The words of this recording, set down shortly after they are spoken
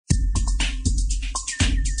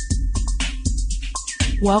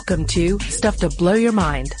Welcome to Stuff to Blow Your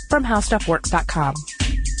Mind from HowStuffWorks.com.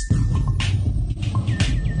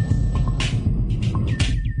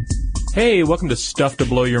 Hey, welcome to Stuff to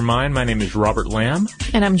Blow Your Mind. My name is Robert Lamb.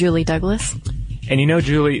 And I'm Julie Douglas. And you know,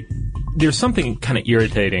 Julie, there's something kind of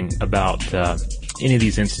irritating about any of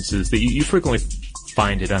these instances that you frequently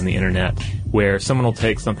find it on the internet, where someone will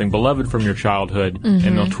take something beloved from your childhood and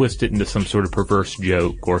they'll twist it into some sort of perverse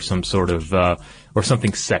joke or some sort of or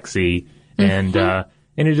something sexy, and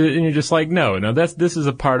you're just like, no, this is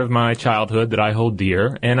a part of my childhood that I hold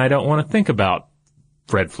dear, and I don't want to think about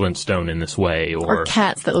Fred Flintstone in this way, or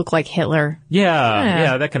cats that look like Hitler.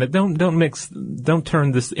 Yeah, that kind of don't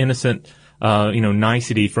turn this innocent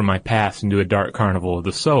nicety from my past into a dark carnival of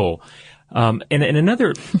the soul. And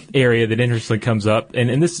another area that interestingly comes up,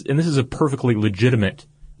 and this is a perfectly legitimate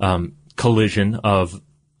collision of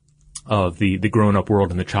the grown-up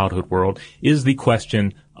world and the childhood world, is the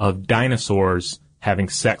question of dinosaurs having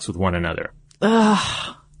sex with one another.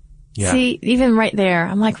 Ugh. Yeah. See, even right there,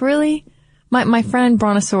 I'm like, really? My friend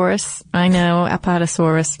Brontosaurus, I know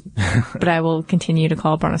Apatosaurus, but I will continue to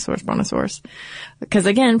call Brontosaurus. Because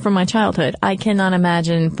again, from my childhood, I cannot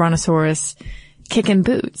imagine Brontosaurus kicking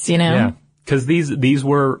boots, you know? Yeah. Because these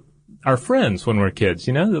were our friends when we were kids,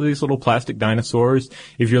 you know? These little plastic dinosaurs.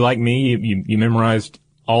 If you're like me, you memorized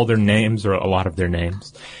all their names, or a lot of their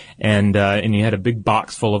names. And you had a big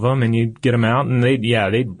box full of them, and you'd get them out, and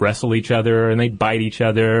they'd wrestle each other, and they'd bite each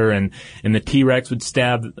other, and the T-Rex would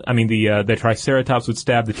the Triceratops would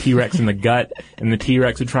stab the T-Rex in the gut, and the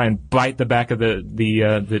T-Rex would try and bite the back of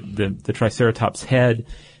the Triceratops head.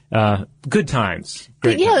 Good times.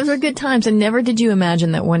 Great times. Those were good times. And never did you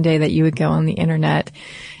imagine that one day that you would go on the internet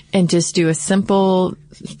and just do a simple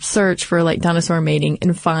search for like dinosaur mating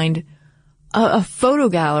and find a photo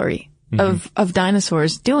gallery of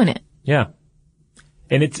dinosaurs doing it. Yeah.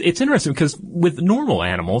 And it's interesting because with normal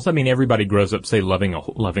animals, I mean, everybody grows up, say,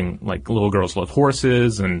 loving like little girls love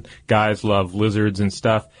horses and guys love lizards and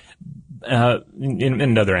stuff.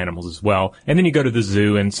 And other animals as well. And then you go to the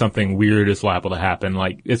zoo and something weird is liable to happen,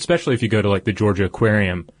 like, especially if you go to like the Georgia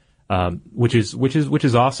Aquarium, which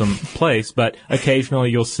is awesome place, but occasionally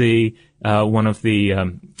you'll see, one of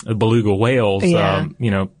the, beluga whales,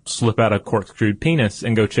 slip out a corkscrewed penis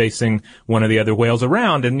and go chasing one of the other whales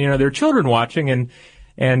around, and, there are children watching,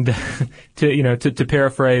 and to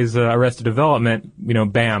paraphrase, Arrested Development,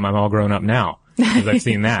 bam, I'm all grown up now, because I've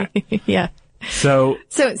seen that. Yeah. So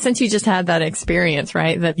since you just had that experience,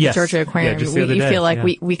 right? That yes, Georgia Aquarium, just the other day, feel like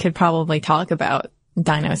we could probably talk about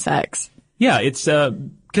dino sex. Yeah, it's,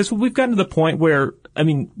 cause we've gotten to the point where,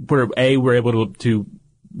 we're able to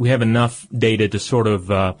we have enough data to sort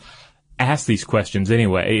of, ask these questions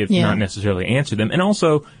anyway, if not necessarily answer them. And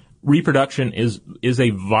also, reproduction is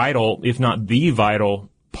a vital, if not the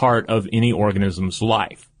vital part of any organism's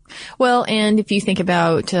life. Well, and if you think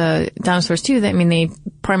about dinosaurs too, they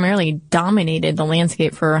primarily dominated the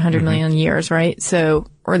landscape for 100 million years, right? So,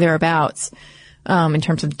 or thereabouts, in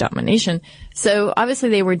terms of domination. So obviously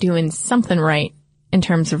they were doing something right in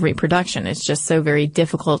terms of reproduction. It's just so very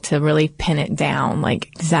difficult to really pin it down, like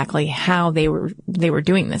exactly how they were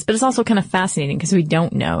doing this. But it's also kind of fascinating because we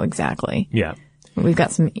don't know exactly. Yeah. We've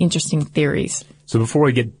got some interesting theories. So before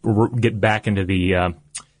we get back into the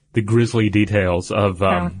grisly details of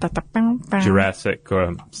Jurassic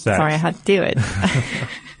Sex. Sorry, I had to do it.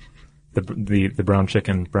 the brown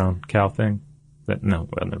chicken, brown cow thing. No,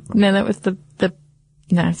 that was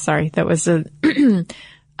that was a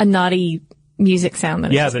naughty music sound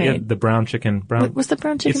that the brown chicken. What was the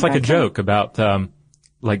brown chicken? It's like a joke about oh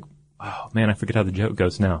man, I forget how the joke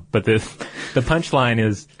goes now. But the punchline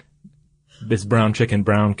is this brown chicken,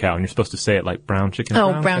 brown cow, and you're supposed to say it like brown chicken,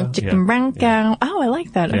 brown chicken, brown cow. Oh, I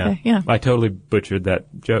like that. Yeah. Okay, yeah. I totally butchered that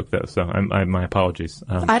joke though, so my apologies.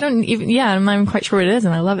 I don't even, I'm not even quite sure what it is,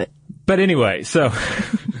 and I love it. But anyway, so,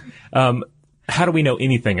 how do we know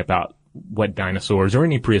anything about what dinosaurs or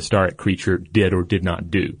any prehistoric creature did or did not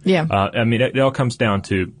do? Yeah. It all comes down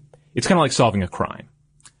to, it's kind of like solving a crime.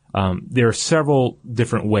 There are several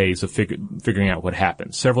different ways of figuring out what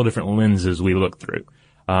happened, several different lenses we look through.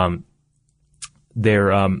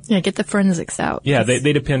 Get the forensics out. Yeah,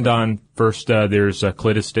 they depend on, first, there's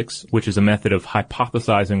cladistics, which is a method of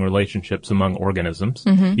hypothesizing relationships among organisms.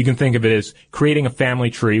 You can think of it as creating a family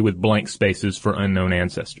tree with blank spaces for unknown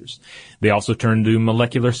ancestors. They also turn to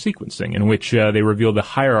molecular sequencing, in which they reveal the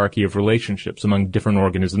hierarchy of relationships among different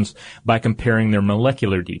organisms by comparing their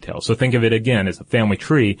molecular details. So think of it again as a family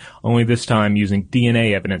tree, only this time using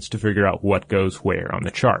DNA evidence to figure out what goes where on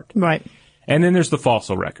the chart. Right. And then there's the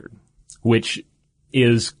fossil record, which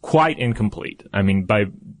is quite incomplete. I mean, by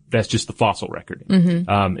That's just the fossil record.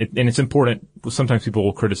 And it's important. Sometimes people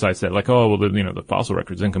will criticize that, like, oh, well, the fossil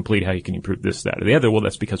record is incomplete. How can you prove this, that, or the other? Well,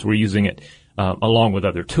 that's because we're using it along with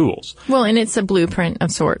other tools. Well, and it's a blueprint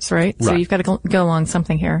of sorts, right? So you've got to go along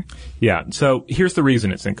something here. Yeah. So here's the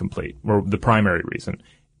reason it's incomplete, or the primary reason.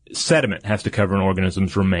 Sediment has to cover an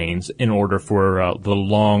organism's remains in order for the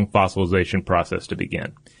long fossilization process to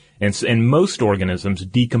begin. And most organisms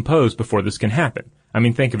decompose before this can happen. I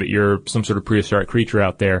mean, think of it. You're some sort of prehistoric creature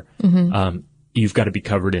out there. You've got to be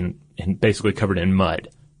covered basically covered in mud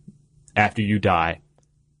after you die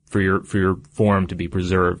for your form to be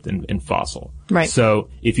preserved in fossil. Right. So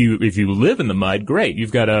if you live in the mud, great.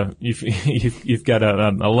 You've got a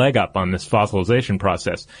leg up on this fossilization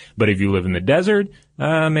process. But if you live in the desert,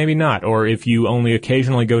 maybe not. Or if you only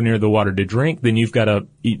occasionally go near the water to drink, then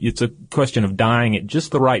it's a question of dying at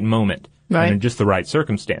just the right moment. Right. And in just the right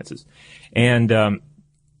circumstances. And,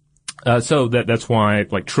 so that's why,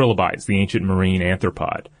 like, trilobites, the ancient marine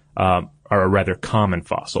arthropod, are a rather common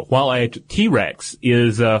fossil. While a T-Rex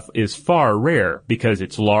is far rare because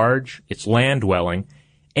it's large, it's land-dwelling,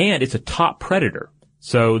 and it's a top predator.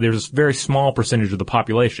 So there's a very small percentage of the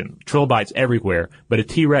population. Trilobites everywhere, but a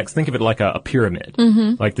T-Rex, think of it like a pyramid.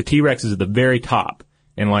 Like the T-Rex is at the very top.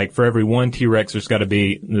 And like for every one T-Rex, there's got to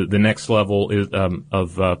be the next level is,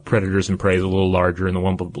 of predators and prey is a little larger, and the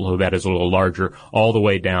one below that is a little larger, all the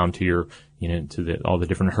way down to all the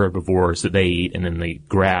different herbivores that they eat, and then the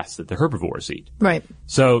grass that the herbivores eat. Right.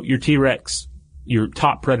 So your T-Rex, your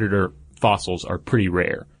top predator fossils are pretty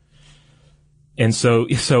rare. And so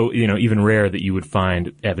even rare that you would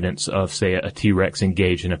find evidence of, say, a T-Rex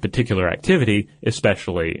engaged in a particular activity,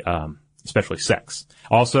 especially sex.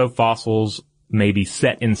 Also, fossils may be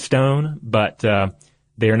set in stone, but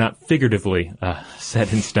they are not figuratively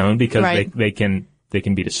set in stone because they can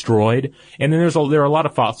be destroyed. And then there are a lot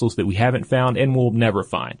of fossils that we haven't found and will never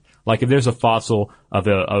find. Like if there's a fossil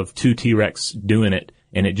of two T-Rex doing it,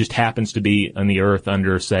 and it just happens to be on the earth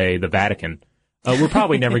under, say, the Vatican, we're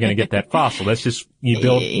probably never going to get that fossil. That's just you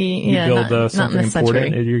build something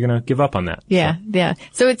important, and you're going to give up on that. Yeah, so. Yeah.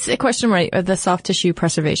 So it's a question, right, of the soft tissue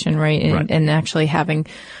preservation, right, and actually having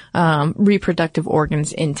reproductive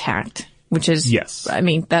organs intact, which is, yes. I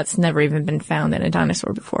mean, that's never even been found in a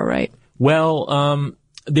dinosaur before, right? Well,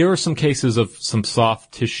 there are some cases of some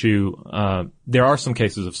soft tissue. There are some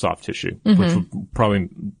cases of soft tissue, which would probably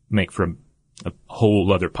make for a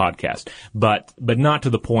whole other podcast, but not to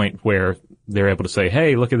the point where they're able to say,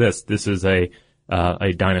 hey, look at this. This is a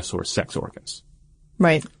dinosaur sex organs.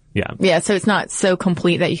 Right. Yeah. Yeah. So it's not so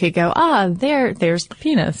complete that you could go, there's the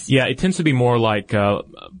penis. Yeah. It tends to be more like, for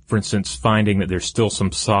instance, finding that there's still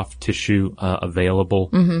some soft tissue, available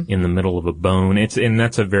in the middle of a bone. It's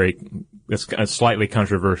a slightly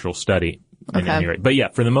controversial study. Okay. At any rate. But yeah,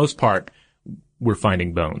 for the most part, we're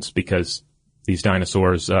finding bones because these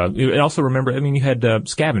dinosaurs, also remember, I mean, you had,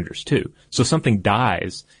 scavengers too. So something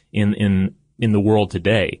dies in the world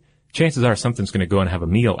today. Chances are something's going to go and have a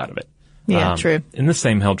meal out of it. Yeah, true. And the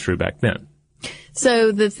same held true back then.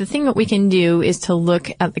 So the thing that we can do is to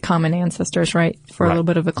look at the common ancestors, right, for a little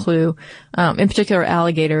bit of a clue. In particular,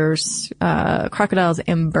 alligators, crocodiles,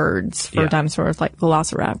 and birds for dinosaurs like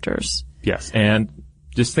velociraptors. Yes, and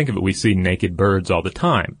just think of it. We see naked birds all the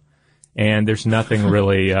time. And there's nothing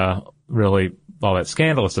really all that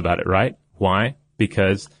scandalous about it, right? Why?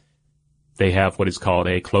 Because they have what is called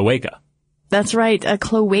a cloaca. That's right, a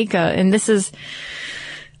cloaca. And this is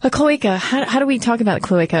a cloaca. How do we talk about a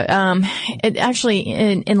cloaca? It actually,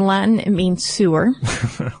 in Latin, it means sewer.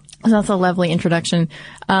 So that's a lovely introduction.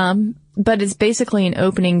 But it's basically an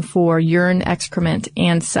opening for urine, excrement,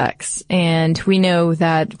 and sex. And we know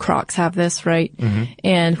that crocs have this, right?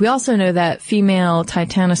 And we also know that female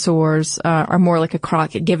titanosaurs are more like a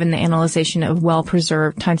croc, given the analyzation of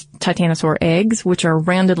well-preserved titanosaur eggs, which are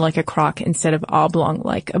rounded like a croc instead of oblong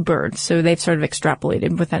like a bird. So they've sort of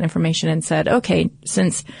extrapolated with that information and said, okay,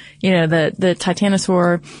 since, the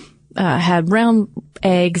titanosaur had round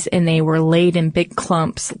eggs and they were laid in big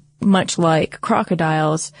clumps, much like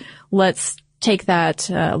crocodiles, let's take that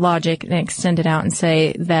logic and extend it out and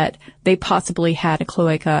say that they possibly had a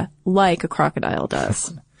cloaca like a crocodile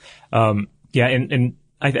does. Yeah, and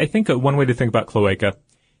I think one way to think about cloaca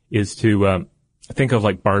is to think of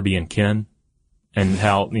like Barbie and Ken, and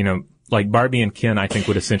how, like Barbie and Ken, I think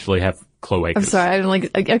would essentially have cloacas. I'm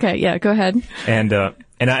sorry, okay, yeah, go ahead. And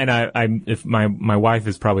if my wife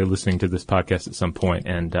is probably listening to this podcast at some point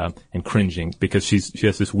and cringing because she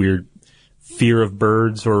has this weird fear of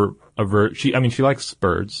birds or she likes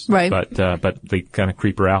birds. Right. But they kind of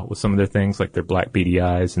creep her out with some of their things, like their black beady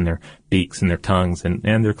eyes and their beaks and their tongues and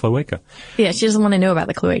their cloaca. Yeah, she doesn't want to know about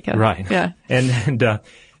the cloaca. Right. Yeah. And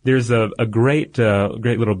There's a great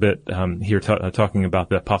little bit here talking about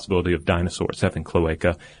the possibility of dinosaurs having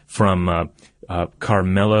cloaca from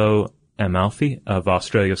Carmelo Amalfi of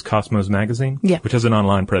Australia's Cosmos magazine, which has an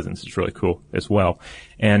online presence. It's really cool as well.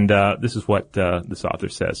 And this is what this author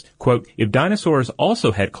says. Quote, if dinosaurs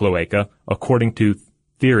also had cloaca, according to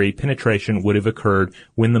theory, penetration would have occurred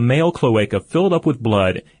when the male cloaca filled up with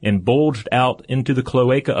blood and bulged out into the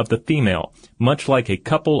cloaca of the female, much like a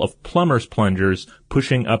couple of plumber's plungers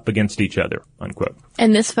pushing up against each other, unquote.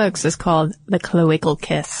 And this, folks, is called the cloacal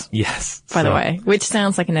kiss. Yes. By the way, which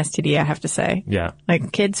sounds like an STD, I have to say. Yeah.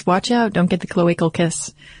 Like, kids, watch out. Don't get the cloacal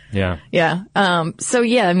kiss. Yeah. Yeah. So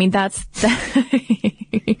yeah, I mean, that's,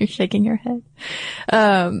 you're shaking your head.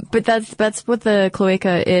 But that's what the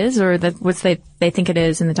cloaca is, or what they think it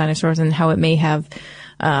is in the dinosaurs, and how it may have,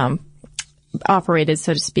 operated,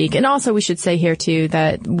 so to speak. And also we should say here too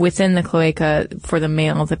that within the cloaca for the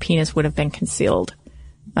male, the penis would have been concealed.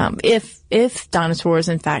 If dinosaurs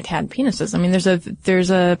in fact had penises. I mean,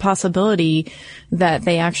 there's a possibility that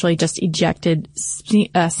they actually just ejected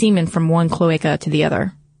semen from one cloaca to the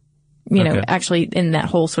other. You know, actually in that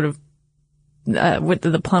whole sort of, with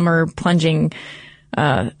the plumber plunging,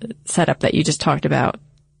 setup that you just talked about.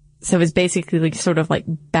 So it's basically like sort of like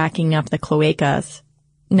backing up the cloacas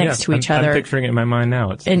next to each other. I'm picturing it in my mind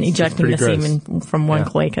now. It's ejecting the gross. semen from one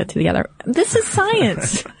cloaca to the other. This is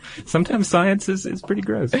science. Sometimes science is pretty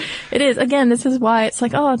gross. It is. Again, this is why it's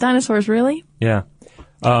like, oh, dinosaurs, really? Yeah.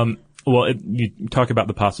 Well, you talk about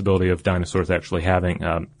the possibility of dinosaurs actually having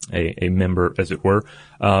a member, as it were.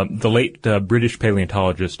 The late British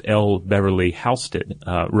paleontologist L. Beverly Halsted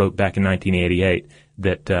wrote back in 1988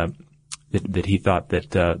 that he thought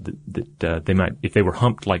that they might, if they were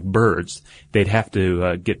humped like birds, they'd have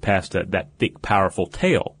to get past that thick, powerful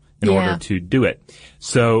tail in order to do it.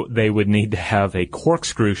 So they would need to have a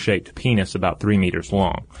corkscrew-shaped penis about 3 meters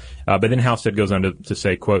long. But then Halsted goes on to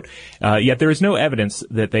say, quote, yet there is no evidence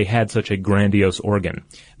that they had such a grandiose organ.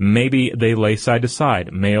 Maybe they lay side to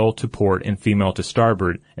side, male to port and female to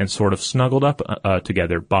starboard, and sort of snuggled up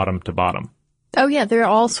together, bottom to bottom. Oh yeah, there are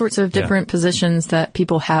all sorts of different positions that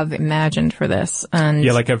people have imagined for this. And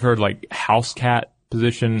yeah, like I've heard like house cat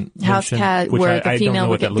position. House cat, where the female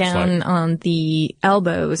would get down on the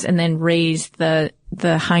elbows and then raise the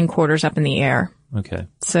hindquarters up in the air. Okay.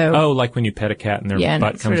 So. Like when you pet a cat and their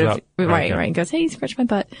butt comes up. Right, right. It goes, hey, scratch my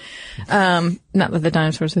butt. Not that the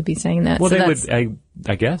dinosaurs would be saying that. Well, so they would,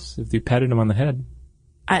 I guess, if you patted them on the head.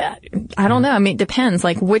 I don't know. I mean, it depends.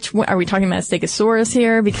 Like, which one, are we talking about a Stegosaurus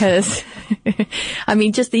here? Because, I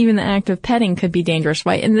mean, just even the act of petting could be dangerous,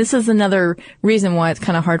 right? And this is another reason why it's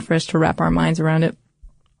kind of hard for us to wrap our minds around it.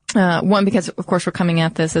 One, because of course we're coming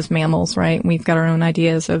at this as mammals, right? We've got our own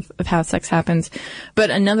ideas of how sex happens. But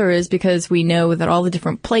another is because we know that all the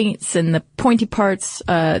different plates and the pointy parts,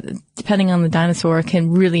 depending on the dinosaur,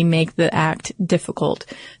 can really make the act difficult.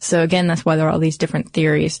 So again, that's why there are all these different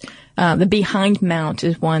theories. The behind mount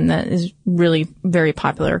is one that is really very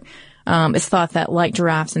popular. It's thought that like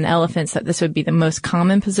giraffes and elephants that this would be the most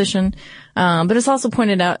common position. But it's also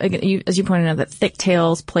pointed out, as you pointed out, that thick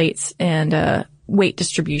tails, plates, and, weight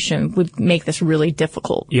distribution would make this really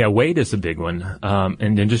difficult. Yeah, weight is a big one.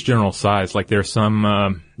 And then just general size. Like there are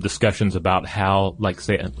some, discussions about how, like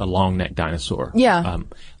say a long necked dinosaur. Yeah.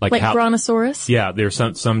 Like how, Brontosaurus? Yeah, there's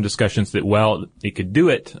some discussions that, well, it could do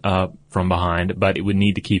it, from behind, but it would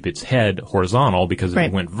need to keep its head horizontal because if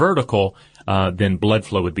it went vertical, then blood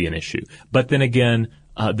flow would be an issue. But then again,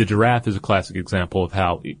 the giraffe is a classic example of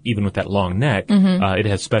how, even with that long neck, it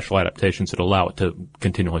has special adaptations that allow it to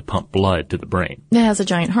continually pump blood to the brain. It has a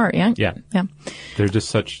giant heart, yeah? Yeah. Yeah. They're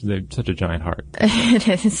such a giant heart.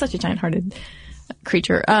 It's such a giant-hearted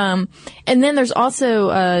creature. And then there's also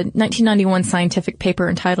a 1991 scientific paper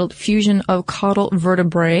entitled Fusion of Caudal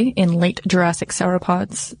Vertebrae in Late Jurassic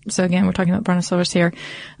Sauropods. So again, we're talking about Brontosaurus here.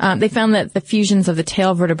 They found that the fusions of the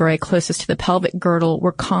tail vertebrae closest to the pelvic girdle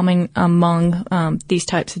were common among these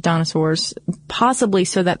types of dinosaurs, possibly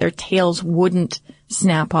so that their tails wouldn't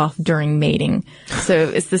snap off during mating. So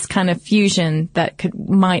it's this kind of fusion that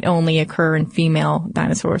might only occur in female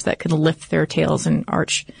dinosaurs that could lift their tails and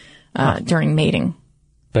arch during mating.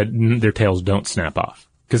 But their tails don't snap off.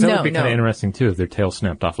 Because that would be kind of interesting too if their tails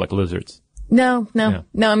snapped off like lizards. No.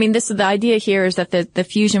 I mean, the idea here is that the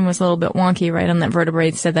fusion was a little bit wonky, right, on that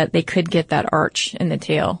vertebrae, so that they could get that arch in the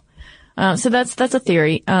tail. So that's a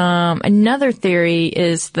theory. Another theory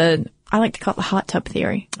is I like to call it the hot tub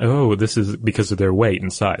theory. Oh, this is because of their weight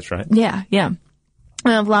and size, right? Yeah.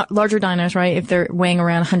 Larger dinos, right, if they're weighing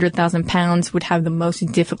around 100,000 pounds, would have the most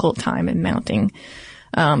difficult time in mounting.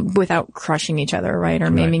 Without crushing each other, right,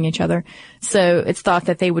 or maiming each other. So it's thought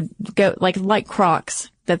that they would go, like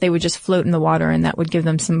Crocs, that they would just float in the water, and that would give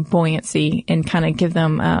them some buoyancy and kind of give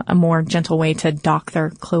them a more gentle way to dock their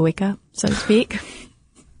cloaca, so to speak.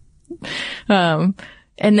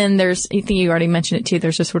 And then there's, I think you already mentioned it too,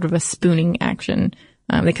 there's just sort of a spooning action.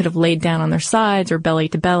 They could have laid down on their sides or belly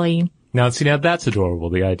to belly. Now that's adorable,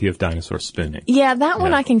 the idea of dinosaurs spooning. Yeah, that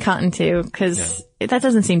one I can cotton to, because that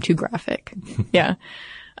doesn't seem too graphic. Yeah.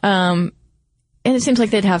 And it seems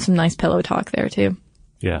like they'd have some nice pillow talk there too.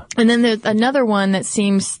 Yeah. And then there's another one that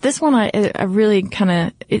seems, this one I really kind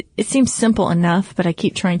of, it seems simple enough, but I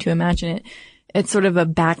keep trying to imagine it. It's sort of a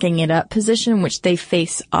backing it up position, which they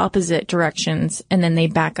face opposite directions, and then they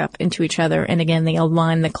back up into each other, and again, they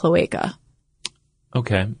align the cloaca.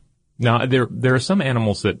 Okay. Now, there are some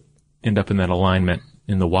animals that end up in that alignment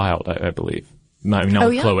in the wild, I believe. Not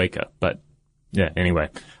with cloaca, but yeah, anyway.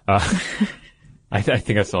 I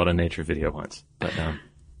think I saw it in a nature video once, but,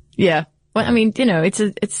 yeah. Well, I mean,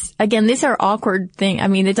 it's, again, these are awkward things. I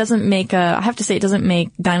mean, it doesn't make I have to say it doesn't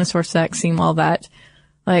make dinosaur sex seem all that,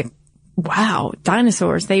 like, wow,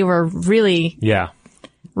 dinosaurs, they were really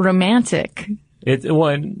romantic. It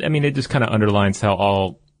just kind of underlines how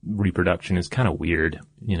all reproduction is kind of weird,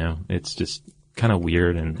 it's just kind of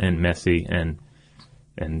weird and messy and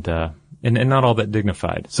not all that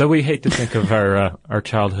dignified. So we hate to think of our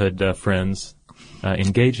childhood friends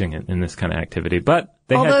engaging in this kind of activity, but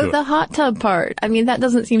they had to. Although the hot tub part, I mean, that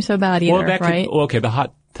doesn't seem so bad either, right? Okay, the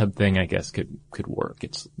hot tub thing, I guess, could work.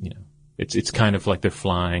 It's, it's kind of like they're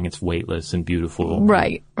flying. It's weightless and beautiful.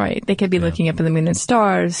 Right. They could be looking up at the moon and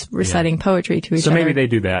stars, reciting poetry to each other. So maybe they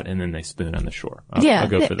do that and then they spoon on the shore. I'll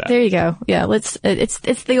go for that. There you go. Yeah, it's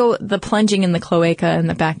the plunging in the cloaca and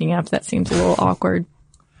the backing up that seems a little awkward,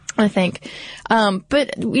 I think.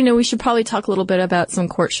 But, we should probably talk a little bit about some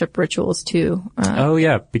courtship rituals too.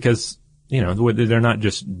 Because, they're not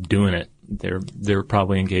just doing it. They're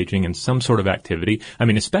probably engaging in some sort of activity. I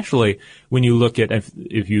mean, especially when you look at,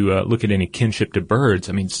 if you look at any kinship to birds,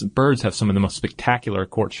 I mean, birds have some of the most spectacular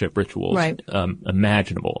courtship rituals,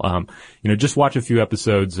 imaginable. Just watch a few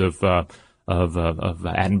episodes of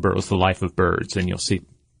Attenborough's The Life of Birds and you'll see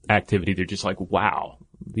activity. They're just like, wow,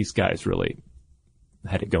 these guys really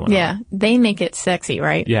had it going on. Yeah, they make it sexy,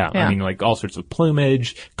 right? Yeah, I mean, like all sorts of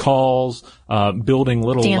plumage, calls, building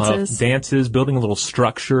little dances, building little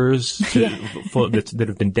structures that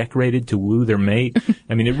have been decorated to woo their mate.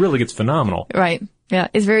 I mean, it really gets phenomenal. Right. Yeah,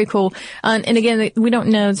 it's very cool. And again, we don't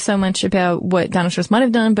know so much about what dinosaurs might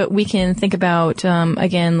have done, but we can think about,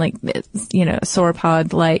 again, like, a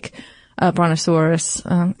sauropod like Brontosaurus,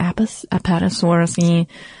 Apatosaurus,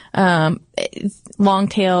 long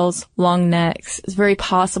tails, long necks. It's very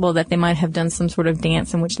possible that they might have done some sort of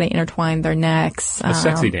dance in which they intertwined their necks. A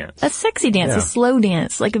sexy dance. A slow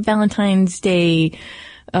dance, like a Valentine's Day,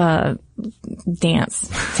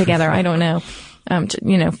 dance together. I don't know.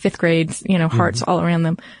 Fifth grades, hearts all around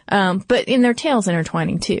them. But in their tails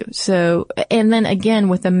intertwining too. So, and then again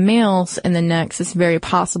with the males and the necks, it's very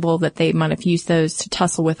possible that they might have used those to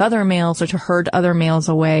tussle with other males or to herd other males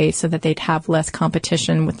away so that they'd have less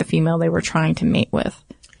competition with the female they were trying to mate with.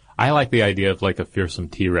 I like the idea of like a fearsome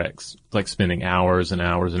T-Rex, like spending hours and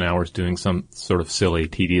hours and hours doing some sort of silly,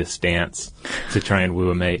 tedious dance to try and woo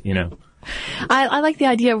a mate, I like the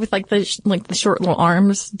idea with like the short little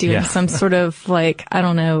arms doing some sort of like, I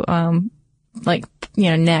don't know,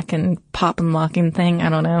 neck and pop and locking thing. I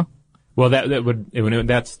don't know. Well,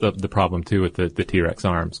 that's the problem too with the T-Rex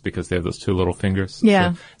arms because they have those two little fingers.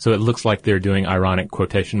 Yeah. So it looks like they're doing ironic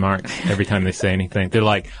quotation marks every time they say anything. They're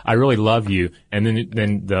like, I really love you. And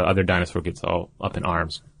then the other dinosaur gets all up in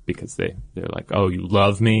arms because they're like, oh, you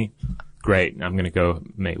love me? Great, I'm going to go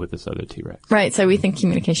mate with this other T-Rex. Right, so we think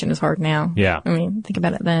communication is hard now. Yeah. I mean, think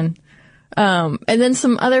about it then. And then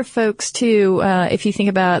some other folks too, if you think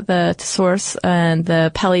about the Tosaurus and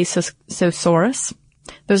the Paleosaurus,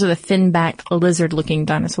 those are the fin-backed lizard-looking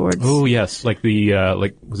dinosaurs. Oh, yes, like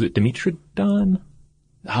was it Dimetrodon?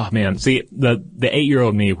 Oh man, see, the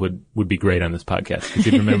 8-year-old me would be great on this podcast because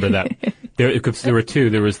you'd remember that. There were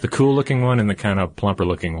two. There was the cool looking one and the kind of plumper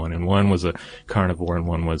looking one, and one was a carnivore and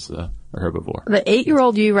one was a herbivore. The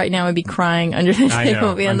 8-year-old you right now would be crying under the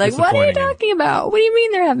table, being like, "What are you talking about? What do you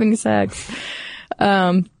mean they're having sex?"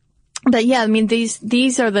 But yeah, I mean,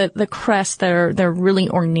 these are the crests they're really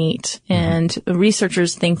ornate, and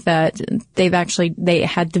researchers think that they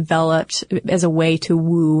had developed as a way to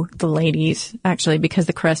woo the ladies, actually, because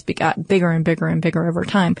the crest got bigger and bigger and bigger over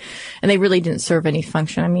time. And they really didn't serve any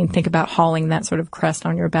function. I mean, think about hauling that sort of crest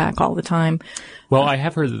on your back all the time. Well, I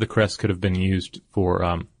have heard that the crest could have been used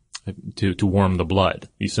for, to warm the blood.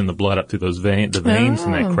 You send the blood up through those veins in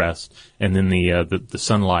that crest, and then the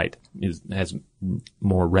sunlight has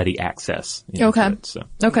more ready access. Okay. To it, so.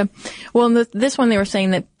 Okay. Well, in this one they were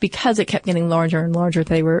saying that because it kept getting larger and larger,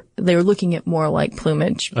 they were looking at more like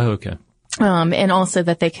plumage. Oh, okay. And also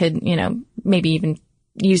that they could, maybe even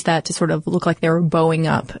use that to sort of look like they were bowing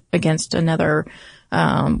up against another,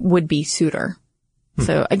 would-be suitor.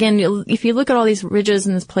 So again, if you look at all these ridges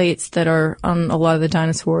and these plates that are on a lot of the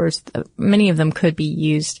dinosaurs, many of them could be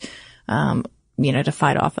used, to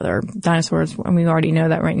fight off other dinosaurs. And we already know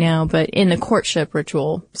that right now. But in the courtship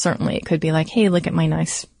ritual, certainly it could be like, hey, look at my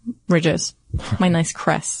nice ridges, my nice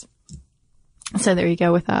crests. So there you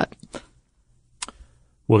go with that.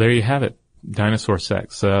 Well, there you have it. Dinosaur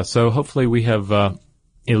sex. So hopefully we have,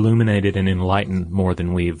 illuminated and enlightened more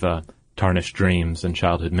than we've, tarnished dreams and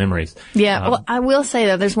childhood memories. Yeah. Well, I will say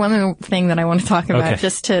that there's one other thing that I want to talk about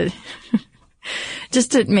just to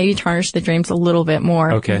maybe tarnish the dreams a little bit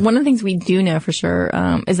more. Okay. One of the things we do know for sure,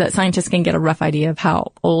 is that scientists can get a rough idea of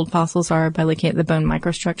how old fossils are by looking at the bone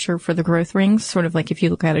microstructure for the growth rings, sort of like if you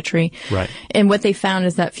look at a tree. Right. And what they found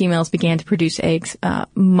is that females began to produce eggs,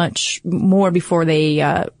 much more before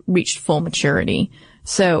they, reached full maturity.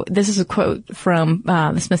 So this is a quote from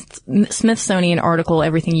the Smithsonian article,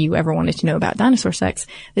 Everything You Ever Wanted to Know About Dinosaur Sex.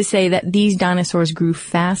 They say that these dinosaurs grew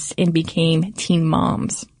fast and became teen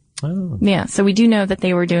moms. Oh. Yeah, so we do know that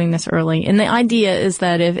they were doing this early. And the idea is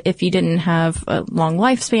that if you didn't have a long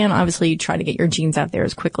lifespan, obviously you try to get your genes out there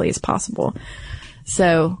as quickly as possible.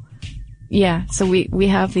 So, yeah, so we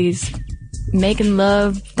have these making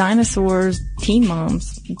love dinosaurs, teen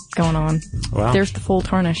moms going on. Wow. There's the full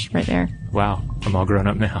tarnish right there. Wow. I'm all grown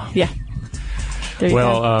up now. Yeah. There you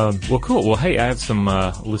go. Well, cool. Well, hey, I have some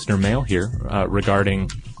listener mail here regarding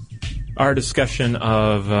our discussion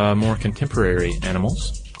of more contemporary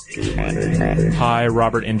animals. Hi,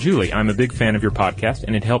 Robert and Julie. I'm a big fan of your podcast,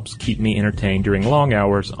 and it helps keep me entertained during long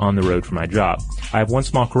hours on the road for my job. I have one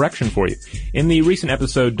small correction for you. In the recent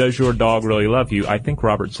episode, Does Your Dog Really Love You?, I think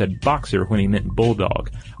Robert said boxer when he meant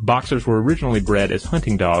bulldog. Boxers were originally bred as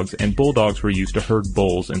hunting dogs, and bulldogs were used to herd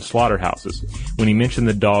bulls in slaughterhouses. When he mentioned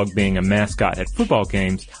the dog being a mascot at football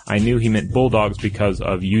games, I knew he meant bulldogs because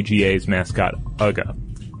of UGA's mascot, Uga.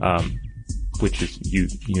 Which is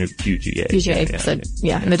UGA. UGA.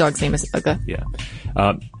 Yeah, and the dog's name is Uga. Yeah.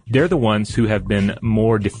 They're the ones who have been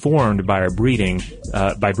more deformed by our breeding,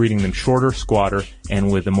 by breeding them shorter, squatter,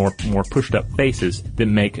 and with the more pushed up faces that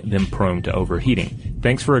make them prone to overheating.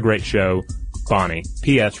 Thanks for a great show, Bonnie.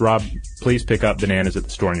 P.S. Rob, please pick up bananas at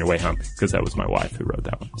the store on your way home, because that was my wife who wrote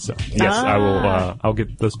that one. So, yes, I will, I'll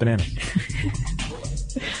get those bananas.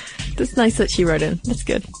 That's nice that she wrote in. That's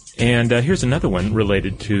good. And here's another one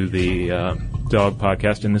related to the dog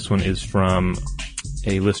podcast, and this one is from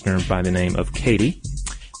a listener by the name of Katie.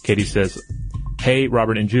 Katie says, Hey,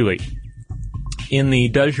 Robert and Julie. In the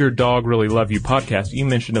Does Your Dog Really Love You podcast, you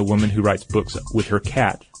mentioned a woman who writes books with her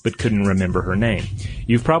cat, but couldn't remember her name.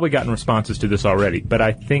 You've probably gotten responses to this already, but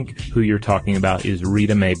I think who you're talking about is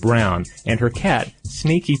Rita Mae Brown and her cat,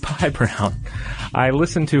 Sneaky Pie Brown. I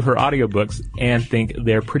listen to her audiobooks and think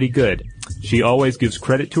they're pretty good. She always gives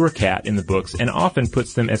credit to her cat in the books and often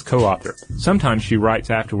puts them as co-author. Sometimes she writes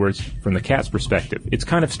afterwards from the cat's perspective. It's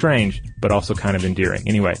kind of strange, but also kind of endearing.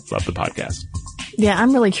 Anyway, love the podcast. Yeah,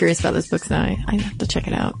 I'm really curious about those books now. I have to check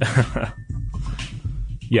it out.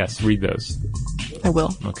 Yes, read those. I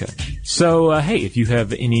will. Okay. So, hey, if you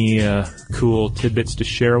have any cool tidbits to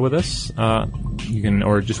share with us, you can,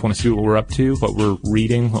 or just want to see what we're up to, what we're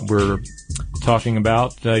reading, what we're talking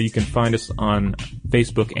about, you can find us on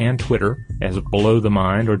Facebook and Twitter as Below the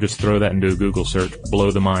Mind, or just throw that into a Google search,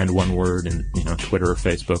 Below the Mind, one word, and, Twitter or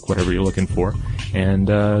Facebook, whatever you're looking for, and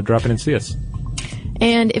drop in and see us.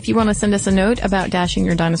 And if you want to send us a note about dashing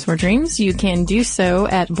your dinosaur dreams, you can do so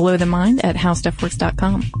at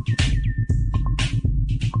blowthemind@howstuffworks.com.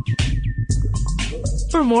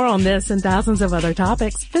 For more on this and thousands of other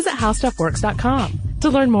topics, visit howstuffworks.com. To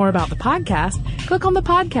learn more about the podcast, click on the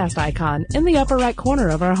podcast icon in the upper right corner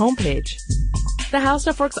of our homepage. The How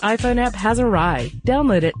Stuff Works iPhone app has arrived.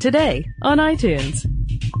 Download it today on iTunes.